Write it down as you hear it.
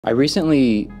I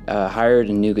recently hired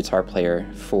a new guitar player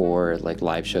for like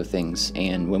live show things,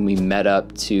 and when we met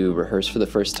up to rehearse for the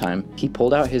first time, he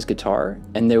pulled out his guitar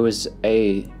and there was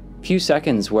a few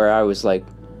seconds where I was like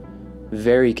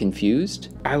very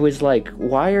confused. I was like,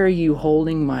 why are you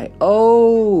holding my,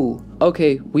 oh,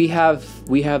 okay, we have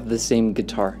the same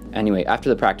guitar. Anyway, after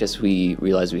the practice, we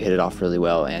realized we hit it off really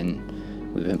well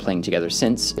and we've been playing together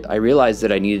since. I realized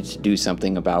that I needed to do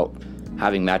something about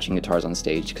having matching guitars on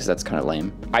stage because that's kind of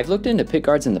lame. I've looked into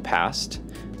pickguards in the past,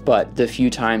 but the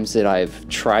few times that I've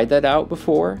tried that out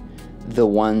before, the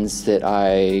ones that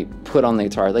I put on the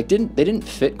guitar, like they didn't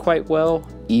fit quite well,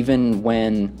 even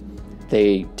when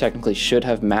they technically should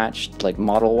have matched like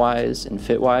model-wise and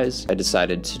fit-wise. I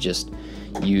decided to just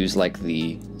use like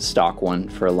the stock one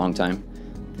for a long time.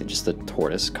 Just the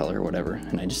tortoise color or whatever,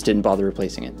 and I just didn't bother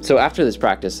replacing it. So after this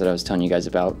practice that I was telling you guys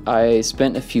about, I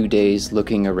spent a few days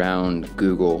looking around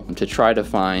Google to try to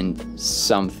find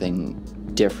something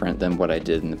different than what I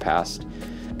did in the past,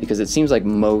 because it seems like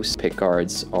most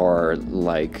pickguards are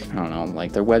like, I don't know,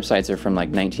 like their websites are from like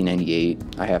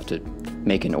 1998. I have to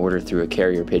make an order through a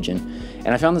carrier pigeon,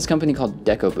 and I found this company called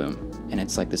Decoboom. And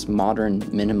it's like this modern,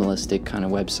 minimalistic kind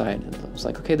of website. I was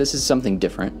like, okay, this is something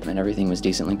different, and everything was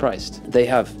decently priced. They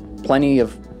have plenty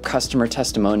of customer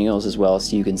testimonials as well,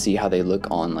 so you can see how they look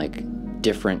on like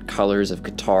different colors of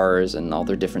guitars and all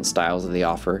their different styles that they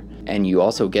offer. And you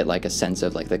also get like a sense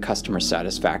of like the customer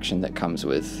satisfaction that comes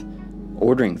with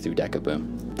ordering through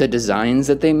Decoboom. The designs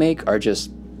that they make are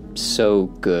just so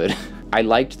good. I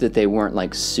liked that they weren't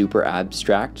like super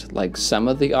abstract like some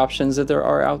of the options that there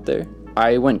are out there.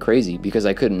 I went crazy because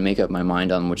I couldn't make up my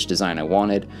mind on which design I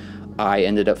wanted. I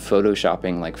ended up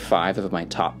photoshopping like 5 of my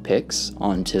top picks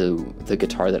onto the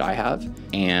guitar that I have,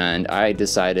 and I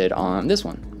decided on this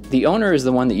one. The owner is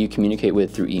the one that you communicate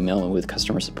with through email and with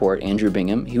customer support, Andrew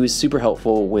Bingham. He was super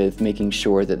helpful with making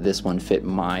sure that this one fit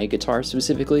my guitar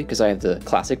specifically, because I have the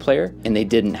classic player, and they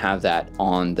didn't have that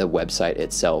on the website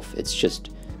itself. It's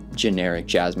just generic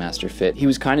Jazzmaster fit. He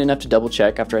was kind enough to double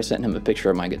check after I sent him a picture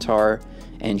of my guitar,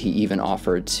 and he even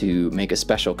offered to make a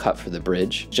special cut for the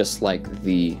bridge, just like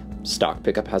the stock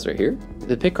pickup has right here.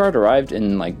 The pickguard arrived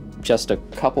in like just a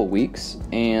couple weeks,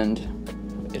 and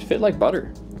it fit like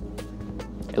butter.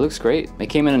 It looks great. It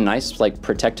came in a nice like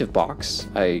protective box.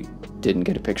 I didn't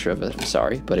get a picture of it, I'm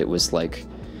sorry, but it was like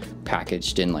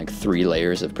packaged in like 3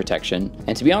 layers of protection.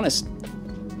 And to be honest,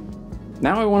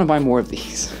 now I want to buy more of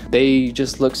these. They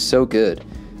just look so good.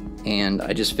 And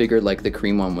I just figured like the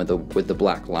cream one with the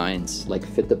black lines like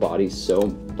fit the body so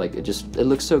like it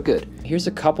looks so good. Here's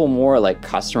a couple more like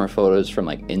customer photos from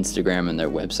like Instagram and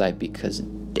their website, because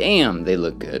damn, they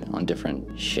look good on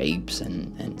different shapes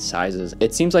and sizes.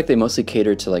 It seems like they mostly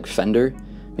cater to like Fender.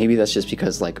 Maybe that's just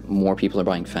because like more people are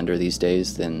buying Fender these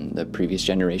days than the previous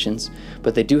generations,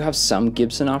 but they do have some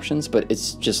Gibson options, but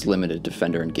it's just limited to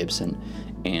Fender and Gibson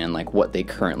and like what they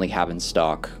currently have in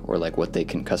stock or like what they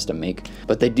can custom make.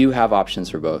 But they do have options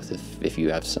for both if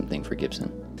you have something for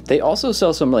Gibson. They also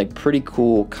sell some like pretty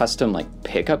cool custom like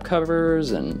pickup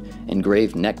covers and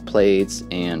engraved neck plates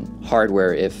and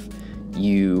hardware if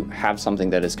you have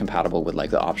something that is compatible with like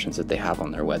the options that they have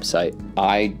on their website.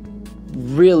 I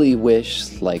really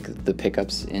wish like the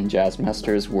pickups in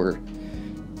Jazzmasters were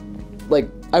like,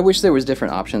 I wish there was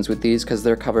different options with these, because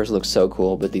their covers look so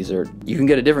cool, but these are, you can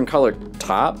get a different color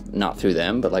top, not through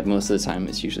them, but like most of the time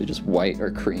it's usually just white or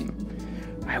cream.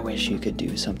 I wish you could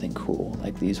do something cool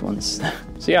like these ones.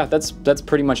 So yeah, that's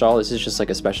pretty much all. This is just like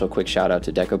a special quick shout out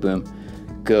to Decoboom.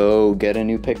 Go get a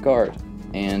new pickguard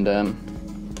and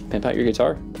pimp out your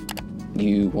guitar.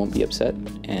 You won't be upset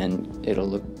and it'll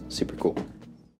look super cool.